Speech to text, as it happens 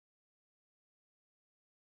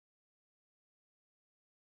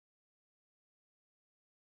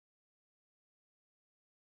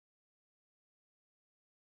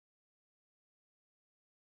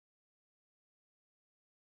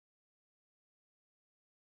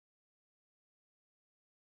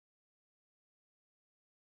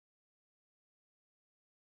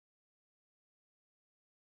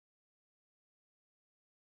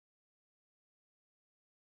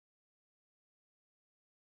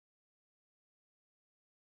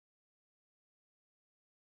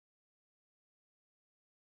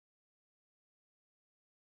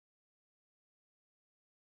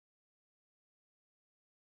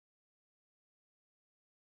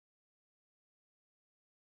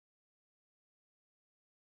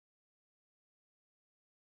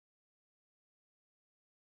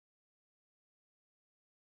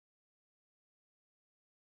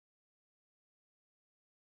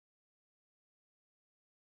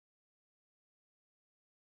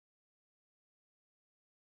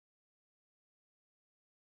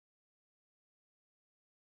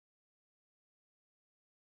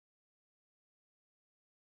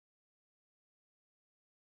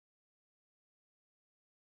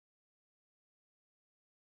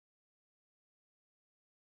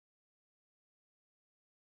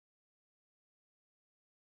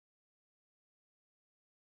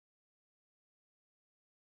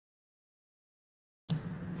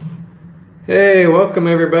Hey, welcome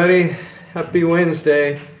everybody. Happy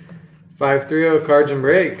Wednesday. 530 Cards and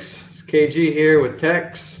Breaks. It's KG here with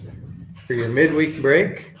Tex for your midweek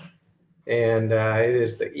break. And it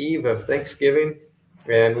is the eve of Thanksgiving.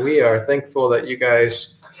 And we are thankful that you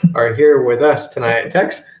guys are here with us tonight.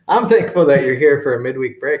 Tex, I'm thankful that you're here for a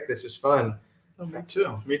midweek break. This is fun. Oh, me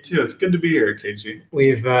too. Me too. It's good to be here, KG.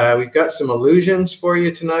 We've got some illusions for you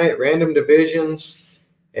tonight, random divisions.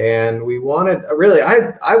 And we wanted really,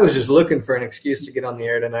 I was just looking for an excuse to get on the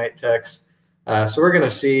air tonight, Tex. So we're gonna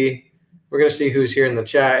see who's here in the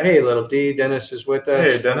chat. Hey, little D, Dennis is with us.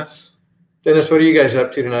 Hey, Dennis. Dennis, what are you guys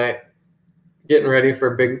up to tonight? Getting ready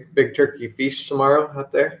for a big turkey feast tomorrow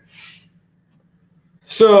out there.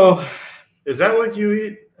 So, is that what you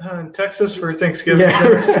eat in Texas for Thanksgiving? Yeah,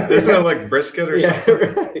 right. Isn't it like brisket or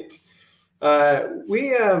something? Right.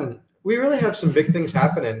 We really have some big things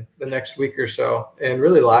happening the next week or so and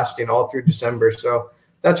really lasting all through December. So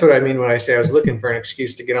that's what I mean when I say I was looking for an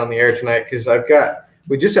excuse to get on the air tonight, because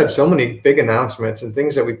we just have so many big announcements and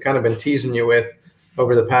things that we've kind of been teasing you with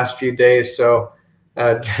over the past few days. So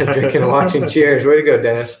drinking and watching cheers. Way to go,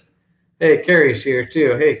 Dennis. Hey, Carrie's here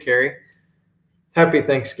too. Hey, Carrie. Happy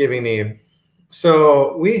Thanksgiving Eve.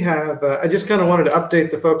 So we have, I just kind of wanted to update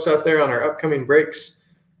the folks out there on our upcoming breaks.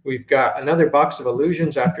 We've got another box of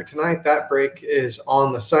illusions after tonight. That break is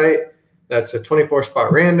on the site. That's a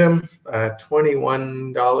 24-spot random,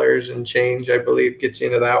 $21 and change, I believe, gets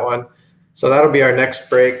into that one. So that'll be our next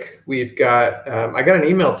break. We've got, I got an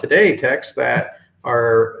email today, Tex, that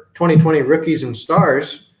our 2020 rookies and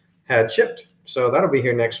stars had shipped. So that'll be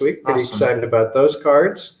here next week. Pretty excited about those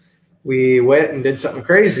cards. We went and did something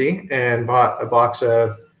crazy and bought a box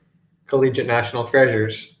of Collegiate National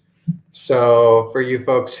Treasures. So for you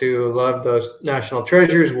folks who love those National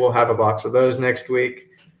Treasures, we'll have a box of those next week.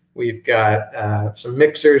 We've got some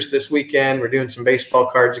mixers this weekend. We're doing some baseball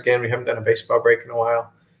cards again. We haven't done a baseball break in a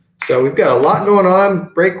while. So we've got a lot going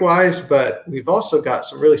on break-wise, but we've also got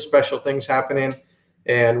some really special things happening.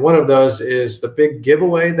 And one of those is the big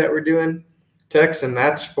giveaway that we're doing, Tex, and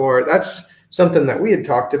that's something that we had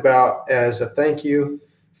talked about as a thank you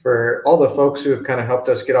for all the folks who have kind of helped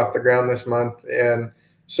us get off the ground this month. And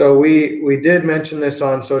so we did mention this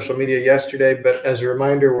on social media yesterday, but as a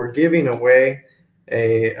reminder, we're giving away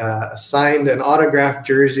a signed and autographed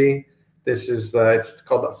jersey. This is it's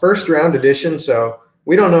called the first round edition. So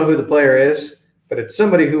we don't know who the player is, but it's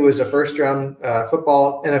somebody who was a first round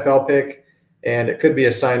football NFL pick, and it could be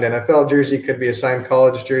a signed NFL jersey, could be a signed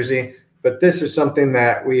college jersey. But this is something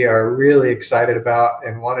that we are really excited about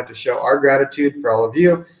and wanted to show our gratitude for all of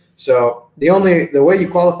you. So the way you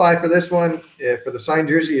qualify for this one, for the signed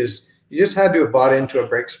jersey, is you just had to have bought into a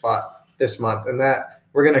break spot this month, and that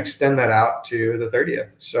we're going to extend that out to the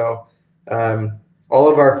 30th. So all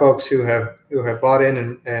of our folks who have bought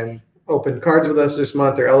in and opened cards with us this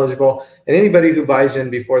month are eligible, and anybody who buys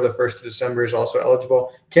in before the 1st of December is also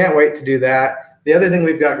eligible. Can't wait to do that. The other thing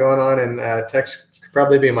we've got going on, and Tex could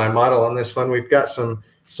probably be my model on this one, we've got some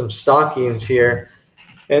stockings here.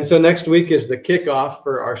 And so next week is the kickoff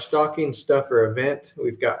for our stocking stuffer event.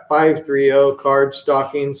 We've got 530 card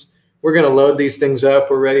stockings. We're going to load these things up.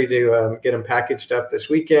 We're ready to get them packaged up this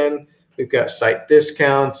weekend. We've got site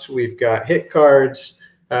discounts. We've got hit cards.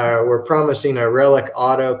 We're promising a relic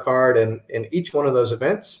auto card in each one of those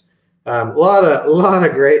events. A lot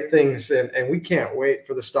of great things, and we can't wait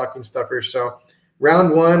for the stocking stuffers. So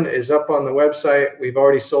round one is up on the website. We've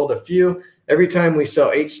already sold a few. Every time we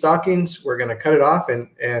sell 8 stockings, we're going to cut it off and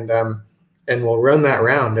we'll run that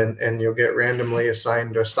round, and you'll get randomly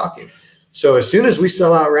assigned a stocking. So as soon as we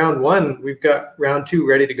sell out round 1, we've got round 2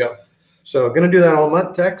 ready to go. So going to do that all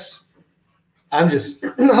month, Tex. I'm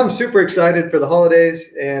super excited for the holidays,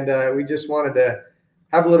 and we just wanted to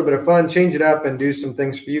have a little bit of fun, change it up, and do some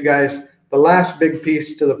things for you guys. The last big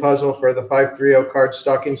piece to the puzzle for the 530 card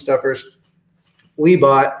stocking stuffers, we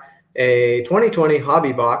bought a 2020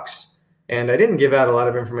 hobby box. And I didn't give out a lot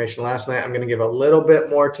of information last night. I'm going to give a little bit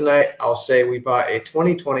more tonight. I'll say we bought a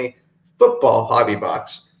 2020 football hobby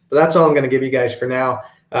box. But that's all I'm going to give you guys for now.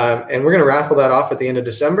 And we're going to raffle that off at the end of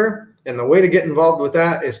December. And the way to get involved with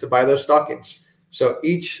that is to buy those stockings. So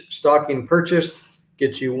each stocking purchased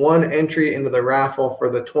gets you 1 entry into the raffle for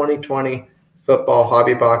the 2020 football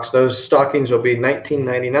hobby box. Those stockings will be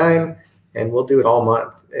 $19.99, and we'll do it all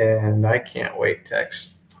month. And I can't wait,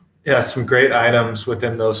 Tex. Yeah, some great items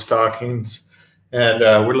within those stockings, and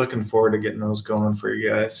we're looking forward to getting those going for you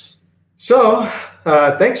guys. So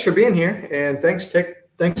thanks for being here, and thanks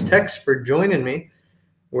Tex for joining me.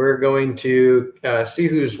 We're going to see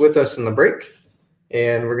who's with us in the break,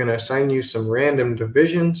 and we're going to assign you some random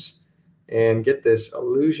divisions, and get this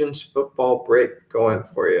Illusions football break going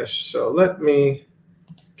for you. So let me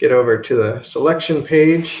get over to the selection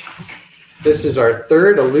page. This is our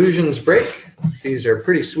third Illusions break. These are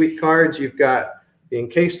pretty sweet cards. You've got the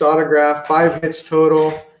encased autograph, 5 hits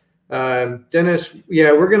total. Dennis,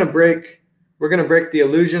 yeah, we're gonna break the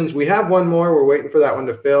Illusions. We have one more. We're waiting for that one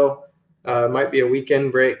to fill. Might be a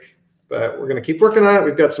weekend break, but we're gonna keep working on it.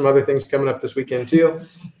 We've got some other things coming up this weekend too.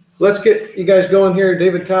 Let's get you guys going here.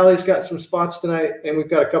 David Talley's got some spots tonight, and we've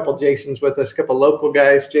got a couple Jasons with us, a couple local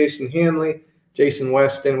guys, Jason Hanley, Jason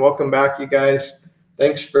Weston. Welcome back, you guys.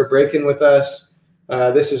 Thanks for breaking with us.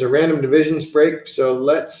 This is a random divisions break, so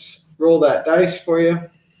let's roll that dice for you.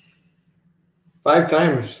 5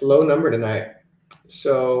 times, low number tonight.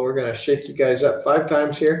 So we're gonna shake you guys up 5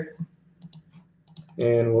 times here,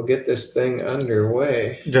 and we'll get this thing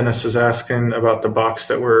underway. Dennis is asking about the box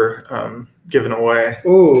that we're giving away.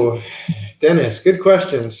 Ooh, Dennis, good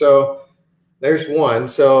question. So there's one.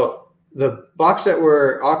 So the box that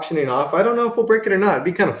we're auctioning off, I don't know if we'll break it or not. It'd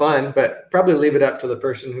be kind of fun, but probably leave it up to the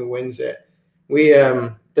person who wins it. We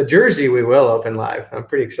the jersey we will open live. I'm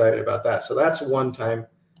pretty excited about that. So that's 1 time.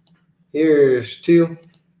 Here's 2,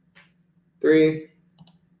 3,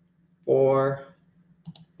 4,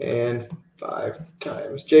 and 5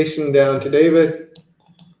 times. Jason down to David.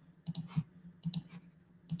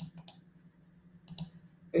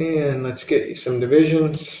 And let's get you some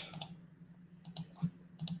divisions.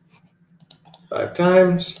 5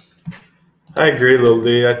 times. I agree, Lil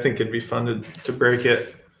D. I think it'd be fun to break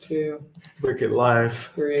it. 2, Break it live.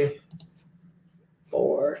 3,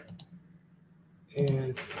 4,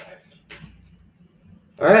 and 5.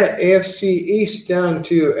 All right, AFC East down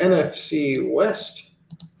to NFC West.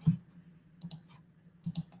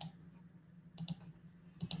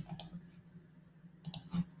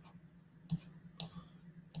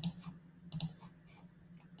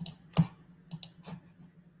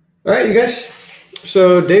 All right, you guys.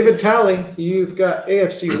 So David Talley, you've got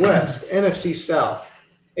AFC West, NFC South,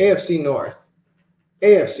 AFC North,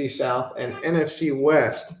 AFC South, and NFC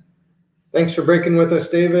West. Thanks for breaking with us,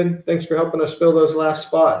 David. Thanks for helping us fill those last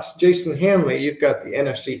spots. Jason Hanley, you've got the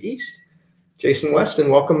NFC East. Jason Weston,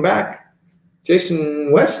 welcome back.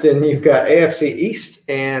 Jason Weston, you've got AFC East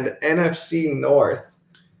and NFC North.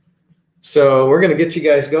 So we're going to get you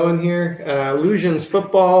guys going here. Illusions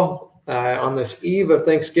football on this eve of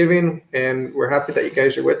Thanksgiving, and we're happy that you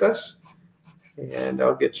guys are with us. And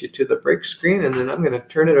I'll get you to the break screen, and then I'm going to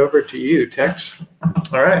turn it over to you, Tex.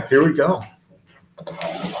 All right, here we go.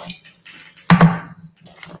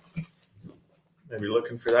 Maybe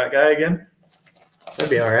looking for that guy again. That'd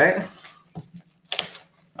be all right.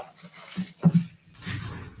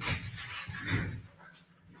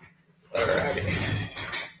 All righty.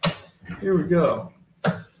 Here we go.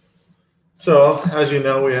 So, as you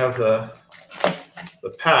know, we have the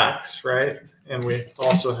packs, right? And we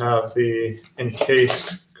also have the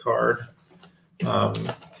encased card.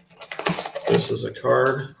 This is a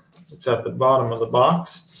card. It's at the bottom of the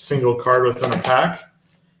box. It's a single card within a pack.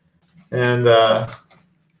 And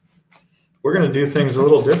we're going to do things a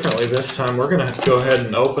little differently this time. We're going to go ahead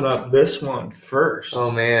and open up this one first. Oh,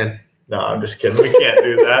 man. No, I'm just kidding. We can't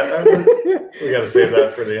do that. We got to save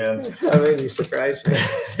that for the end. I made you surprised me.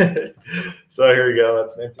 So here we go.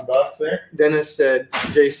 That's an empty box there. Dennis said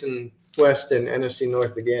Jason Weston, NFC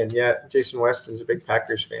North again. Yeah, Jason Weston's a big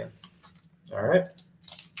Packers fan. All right.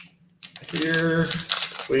 Here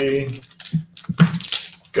we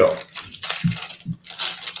go.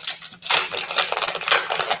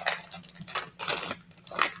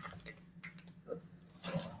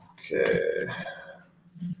 Okay.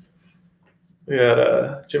 We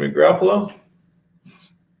got Jimmy Garoppolo.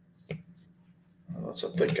 What's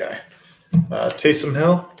up, that guy? Taysom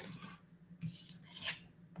Hill.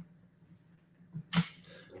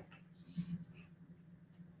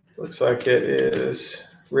 Looks like it is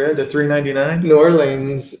red to $3.99. New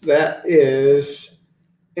Orleans, that is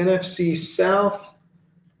NFC South.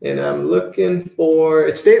 And I'm looking for,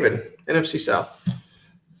 it's David, NFC South.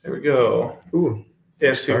 There we go. Ooh.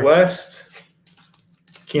 AFC card. West.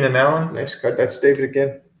 Keenan Allen. Nice card. That's David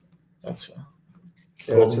again. That's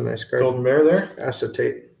That's a nice card. Golden Bear there.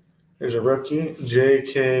 Acetate. There's a rookie,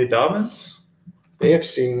 J.K. Dobbins.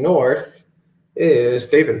 AFC North is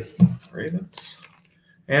David. Ravens.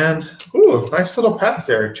 And, ooh, nice little pack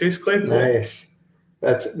there. Chase Claypool. Nice.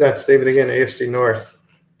 That's David again, AFC North.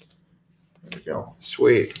 There we go.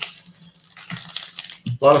 Sweet.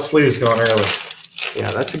 A lot of sleeves going early. Yeah,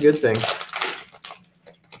 that's a good thing.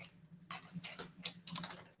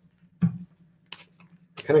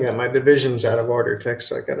 Kind of got my divisions out of order, Tex,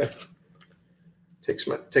 so I gotta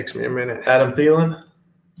takes me a minute. Adam Thielen.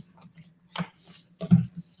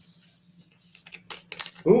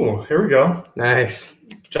 Ooh, here we go. Nice.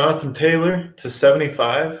 Jonathan Taylor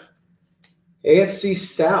 /75. AFC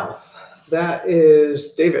South. That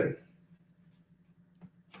is David.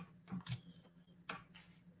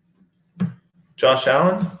 Josh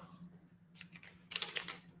Allen.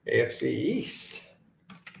 AFC East.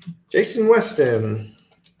 Jason Weston.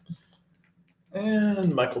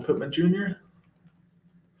 And Michael Pittman Jr.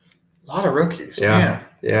 A lot of rookies. Yeah. Man.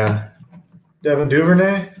 Yeah. Devin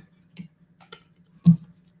Duvernay.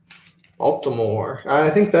 Baltimore. I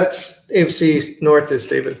think that's AFC North is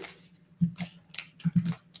David.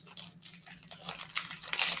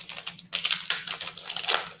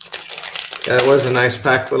 That was a nice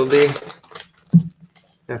pack, Little D.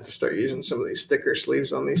 I have to start using some of these sticker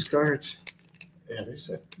sleeves on these cards. Yeah, these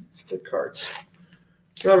are good cards.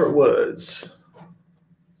 Robert Woods.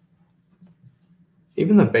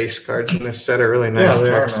 Even the base cards in this set are really nice. Yeah,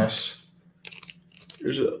 they are nice.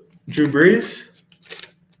 Here's a Drew Brees.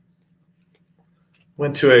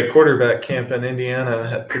 Went to a quarterback camp in Indiana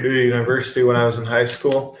at Purdue University when I was in high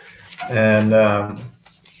school. And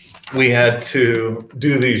we had to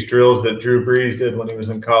do these drills that Drew Brees did when he was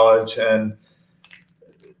in college. And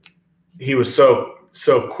he was so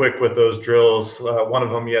quick with those drills. One of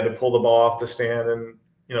them, you had to pull the ball off the stand and,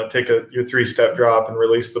 take your 3-step drop and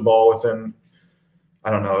release the ball within, I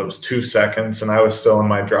don't know, it was 2 seconds. And I was still in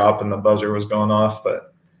my drop and the buzzer was going off.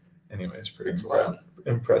 But anyways, pretty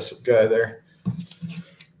impressive guy there.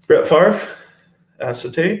 Brett Favre,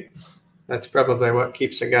 acetate. That's probably what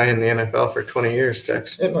keeps a guy in the NFL for 20 years,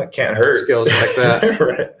 Tex. It can't hurt. Skills like that.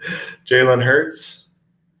 Right. Jalen Hurts,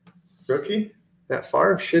 rookie. That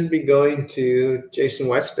Favre should be going to Jason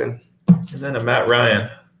Weston. And then a Matt Ryan.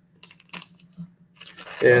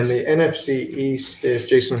 And the NFC East is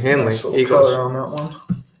Jason Hanley. Nice Eagles. Color on that one.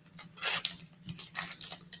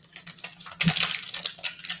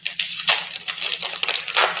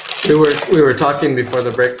 We were talking before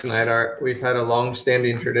the break tonight. We've had a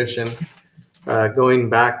long-standing tradition going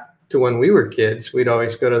back to when we were kids. We'd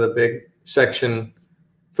always go to the big section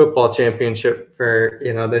football championship for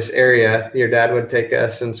this area. Your dad would take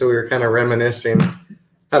us, and so we were kind of reminiscing.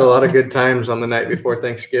 Had a lot of good times on the night before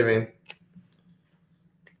Thanksgiving.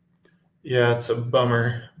 Yeah, it's a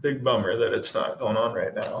bummer, big bummer that it's not going on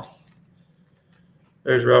right now.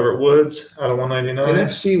 There's Robert Woods out of 199.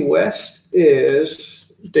 NFC West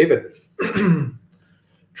is David.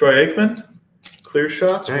 Troy Aikman, clear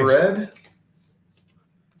shots, Nice. red.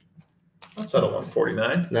 That's out of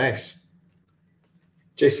 149. Nice.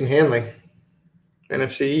 Jason Hanley,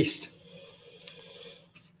 NFC East.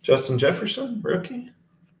 Justin Jefferson, rookie.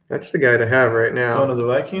 That's the guy to have right now. Going to the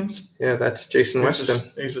Vikings. Yeah, that's Jason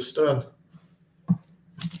Weston. He's a stud.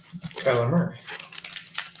 Kyler Murray.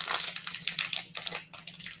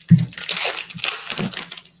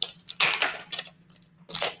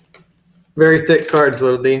 Very thick cards,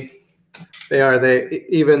 Little D. They are.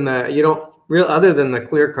 You don't real other than the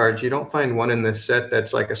clear cards, you don't find one in this set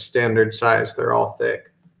that's like a standard size. They're all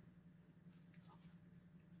thick.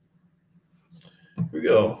 Here we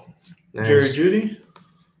go. Nice. Jerry Jeudy.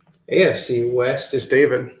 AFC West is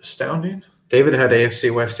David. Astounding. David had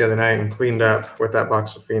AFC West the other night and cleaned up with that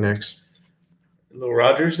box of Phoenix. Little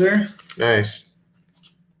Rogers there. Nice.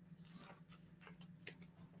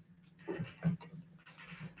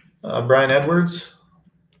 Brian Edwards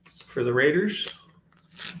for the Raiders.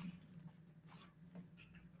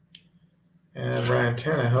 And Ryan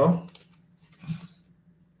Tannehill.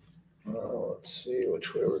 Let's see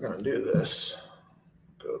which way we're going to do this.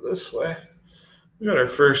 Go this way. We got our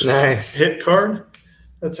first Nice. hit card.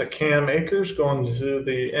 That's a Cam Akers going to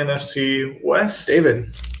the NFC West.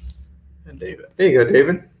 David. And David. There you go,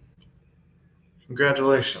 David.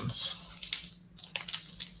 Congratulations.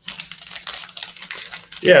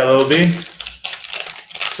 Yeah, Lil B.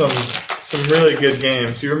 Some really good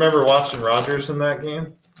games. You remember watching Rodgers in that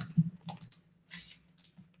game?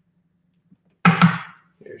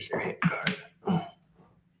 Here's your hit card.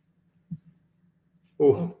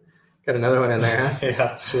 Ooh, got another one in there, huh?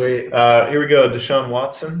 Yeah. Sweet. Here we go. Deshaun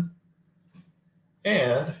Watson.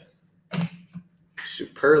 And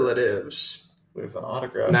Superlatives. we have an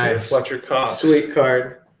autograph. Nice. Here, Fletcher Cox. Sweet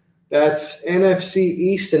card. That's NFC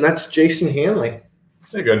East, and that's Jason Hanley.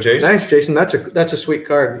 There you go, Jason. Nice, Jason. That's a sweet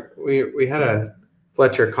card. We had a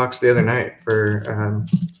Fletcher Cox the other night for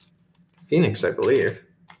Phoenix, I believe.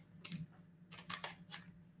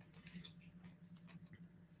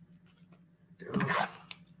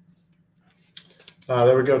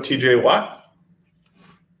 There we go. TJ Watt.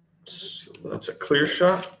 That's a clear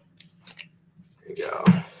shot. There you go.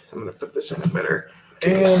 I'm going to put this in a better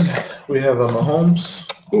case. And we have a Mahomes.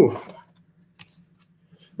 Ooh.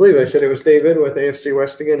 believe I said it was David with AFC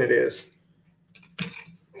West again. It is.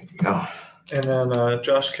 Oh. And then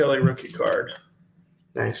Josh Kelly rookie card.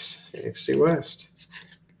 Nice. AFC West.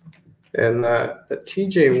 And the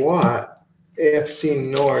TJ Watt AFC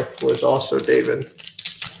North was also David.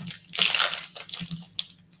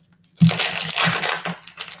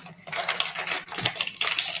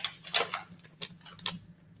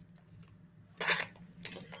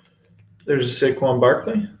 There's a Saquon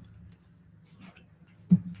Barkley.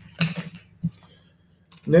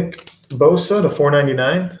 Nick Bosa to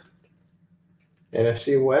 499.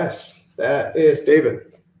 NFC West. That is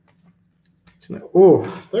David. Oh,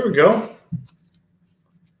 there we go.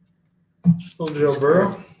 Little Joe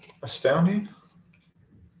Burrow. Astounding.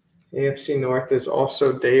 AFC North is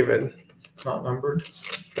also David. Not numbered.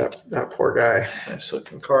 That poor guy. Nice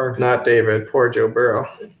looking card. Not David. Poor Joe Burrow.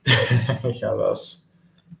 Yeah, that was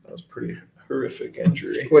pretty horrific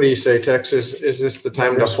injury. What do you say, Texas? Is this the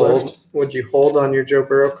time to hold? Would you hold on your Joe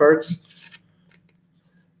Burrow cards?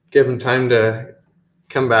 Give him time to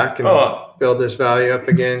come back and build his value up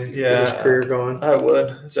again. Yeah, get his career going. I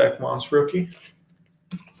would. Zach Moss rookie.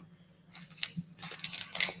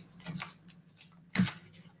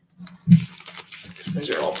 These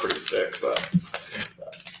are all pretty thick, but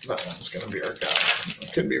that one's going to be our guy. I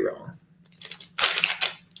could be wrong.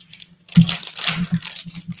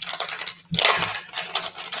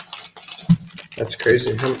 That's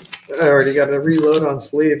crazy. I already got a reload on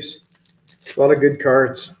sleeves. A lot of good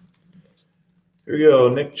cards. Here we go.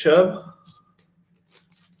 Nick Chubb.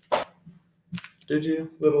 Did you?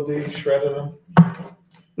 Little D shredded him.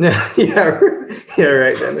 Yeah,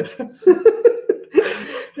 right, Dennis.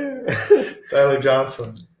 Tyler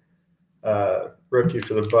Johnson, rookie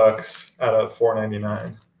for the Bucks out of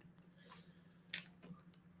 499.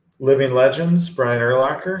 Living Legends, Brian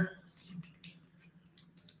Urlacher.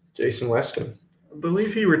 Jason Weston. I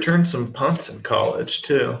believe he returned some punts in college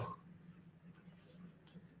too.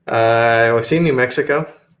 Was he in New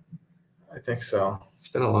Mexico? I think so. It's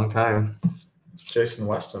been a long time. Jason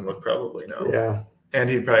Weston would probably know. Yeah. And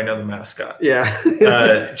he'd probably know the mascot.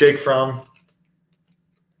 Yeah. Jake Fromm.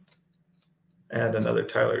 And another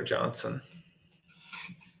Tyler Johnson.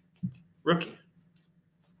 Rookie.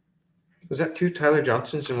 Was that 2 Tyler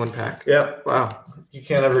Johnsons in one pack? Yeah. Wow. You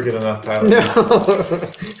can't ever get enough Tyler. No.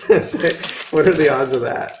 What are the odds of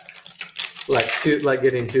that? Like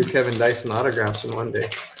getting 2 Kevin Dyson autographs in one day.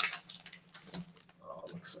 Oh,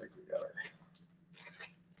 looks like we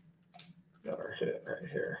got our hit right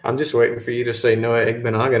here. I'm just waiting for you to say Noah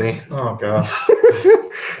Igbenogany. Oh gosh.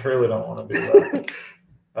 I really don't want to do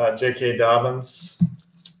that. J.K. Dobbins.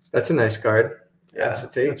 That's a nice card. Yeah,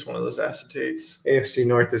 Acetate. That's one of those acetates. AFC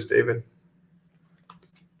North is David.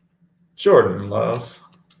 Jordan Love.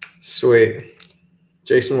 Sweet.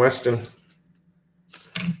 Jason Weston.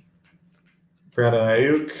 Brandon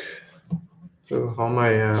Ayuk. So all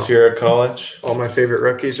my Sierra College. all my favorite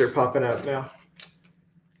rookies are popping up now.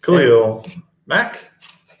 Khalil Mack.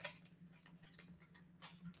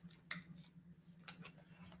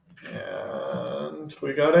 And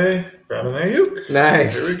we got a Brandon Ayuk.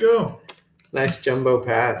 Nice. Here we go. Nice jumbo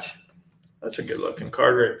patch. That's a good looking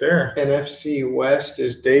card right there. NFC West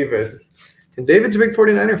is David. And David's a big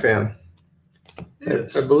 49er fan.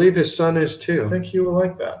 Yes. I believe his son is too. I think you will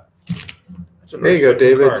like that. That's a There nice you go, looking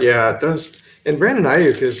David. card. Yeah, it does. And Brandon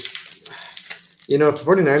Ayuk is, if the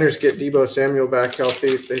 49ers get Deebo Samuel back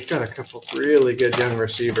healthy, they've got a couple really good young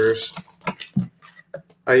receivers.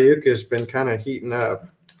 Ayuk has been kind of heating up.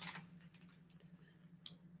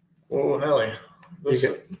 Whoa, Nelly.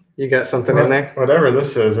 You got something in there? Whatever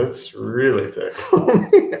this is, it's really thick. Oh,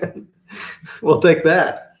 man. We'll take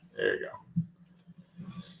that. There you go.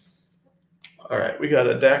 All right, we got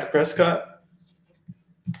a Dak Prescott.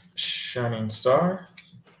 Shining Star.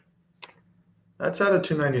 That's out of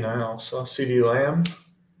 299 also. CD Lamb.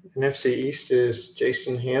 NFC East is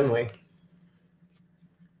Jason Hanley.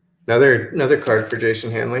 Another card for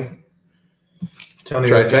Jason Hanley. Tony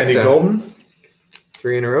Trifecta. Andy Golden.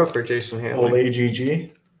 3 in a row for Jason Hanley. Old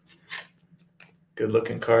AGG. Good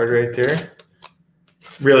looking card right there.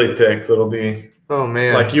 Really thick, little D. Oh,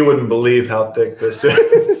 man. Like you wouldn't believe how thick this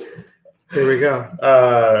is. Here we go.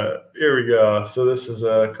 Here we go. So this is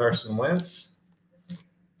Carson Wentz.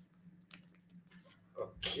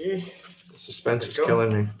 Okay. The suspense is There you go.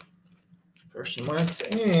 killing me. Carson Wentz.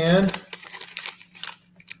 And,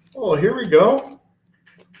 here we go.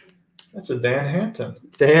 That's a Dan Hampton.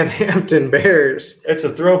 Dan Hampton Bears. It's a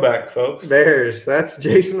throwback, folks. Bears. That's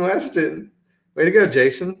Jason Weston. Way to go,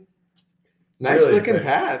 Jason. Nice Really looking thick.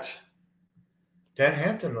 patch. Dan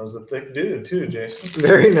Hampton was a thick dude, too, Jason.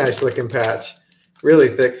 Very nice looking patch. Really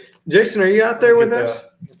thick. Jason, are you out there with us?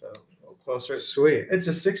 Get that a little closer. Sweet. It's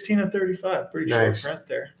a 16-35. Pretty short print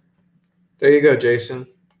there. There you go, Jason.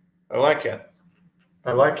 I like it.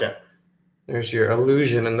 I like it. There's your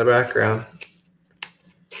illusion in the background.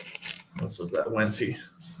 This is that Wency.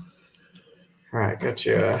 All right, got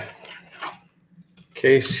you a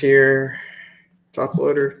case here. Top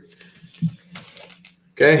loader.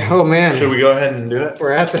 Okay. Oh, man. Should we go ahead and do it?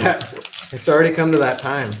 We're at that. It's already come to that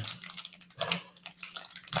time.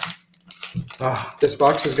 Oh, this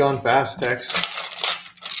box has gone fast, Tex.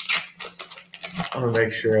 I'm going to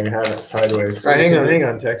make sure I have it sideways. All right, hang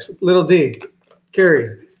on, Tex. Little D.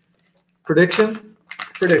 Carrie. Prediction?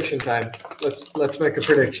 Prediction time. Let's make a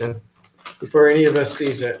prediction before any of us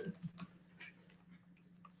sees it.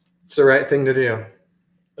 It's the right thing to do.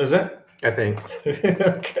 Is it? I think.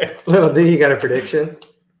 Okay. Little D, you got a prediction?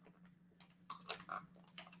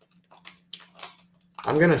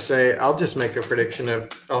 I'm going to say, I'll just make a prediction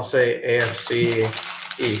I'll say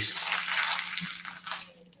AFC East.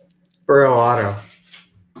 Burrow Auto.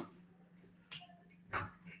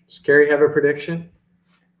 Does Carrie have a prediction?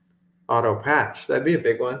 Auto patch. That'd be a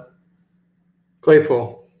big one.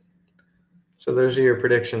 Claypool. So those are your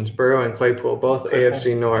predictions. Burrow and Claypool, both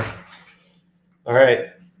AFC North. All right.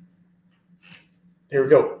 Here we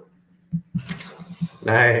go.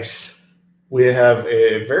 Nice. We have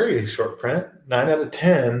a very short print. 9 out of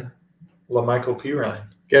 10. LaMichael Pirine.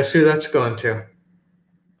 Guess who that's going to?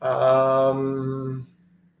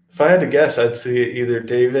 If I had to guess, I'd see either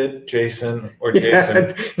David, Jason, or Jason.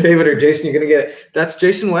 Yeah, David or Jason, you're going to get it. That's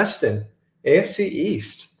Jason Weston, AFC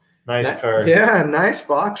East. Nice card. Yeah, nice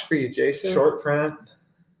box for you, Jason. Short print.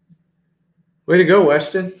 Way to go,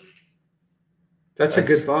 Weston. That's a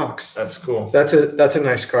good box. That's cool. That's a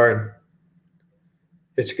nice card.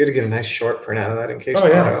 It's good to get a nice short print out of that in case. Oh,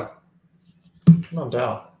 yeah. No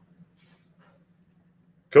doubt.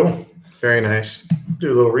 Cool. Very nice.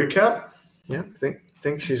 Do a little recap. Yeah,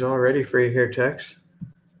 think she's all ready for you here, Tex.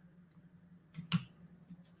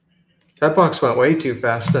 That box went way too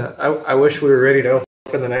fast. I wish we were ready to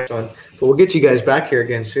open the next one, but we'll get you guys back here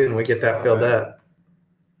again soon when we get that filled up.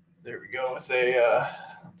 There we go with a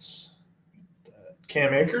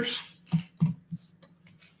Cam Akers.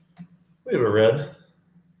 We have a red.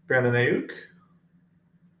 Brandon Ayuk.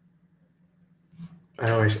 I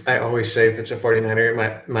always say if it's a 49er,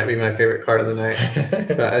 it might be my favorite card of the night.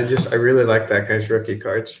 But I really like that guy's rookie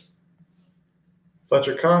cards.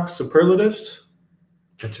 Fletcher Cox, Superlatives.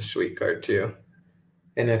 That's a sweet card too.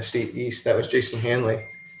 NFC East, that was Jason Hanley.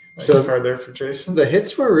 Nice So card there for Jason. The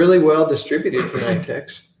hits were really well distributed tonight,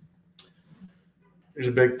 Tex. There's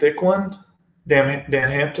a big thick one. Dan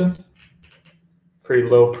Hampton. Pretty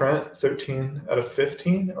low print. 13 out of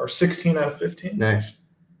 15 or 16 out of 15. Nice.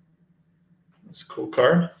 That's a cool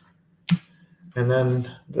card. And then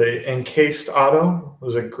the encased auto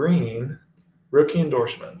was a green rookie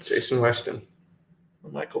endorsements. Jason Weston.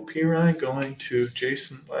 Michael Pirine going to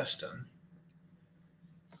Jason Weston.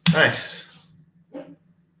 Nice.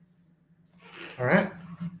 All right.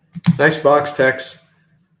 Nice box, Tex.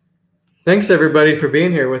 Thanks, everybody, for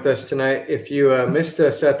being here with us tonight. If you missed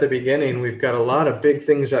us at the beginning, we've got a lot of big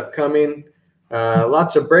things upcoming.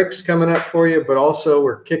 Lots of breaks coming up for you, but also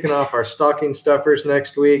we're kicking off our stocking stuffers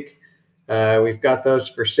next week. We've got those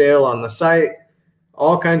for sale on the site.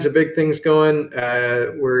 All kinds of big things going.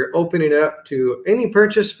 We're opening up to any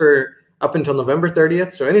purchase for up until November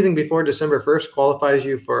 30th. So anything before December 1st qualifies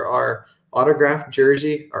you for our autographed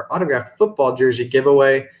jersey, our autographed football jersey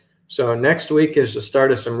giveaway. So next week is the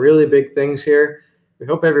start of some really big things here. We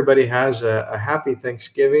hope everybody has a happy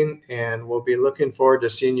Thanksgiving, and we'll be looking forward to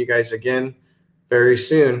seeing you guys again very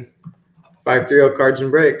soon. 530 Cards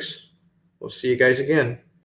and Breaks. We'll see you guys again.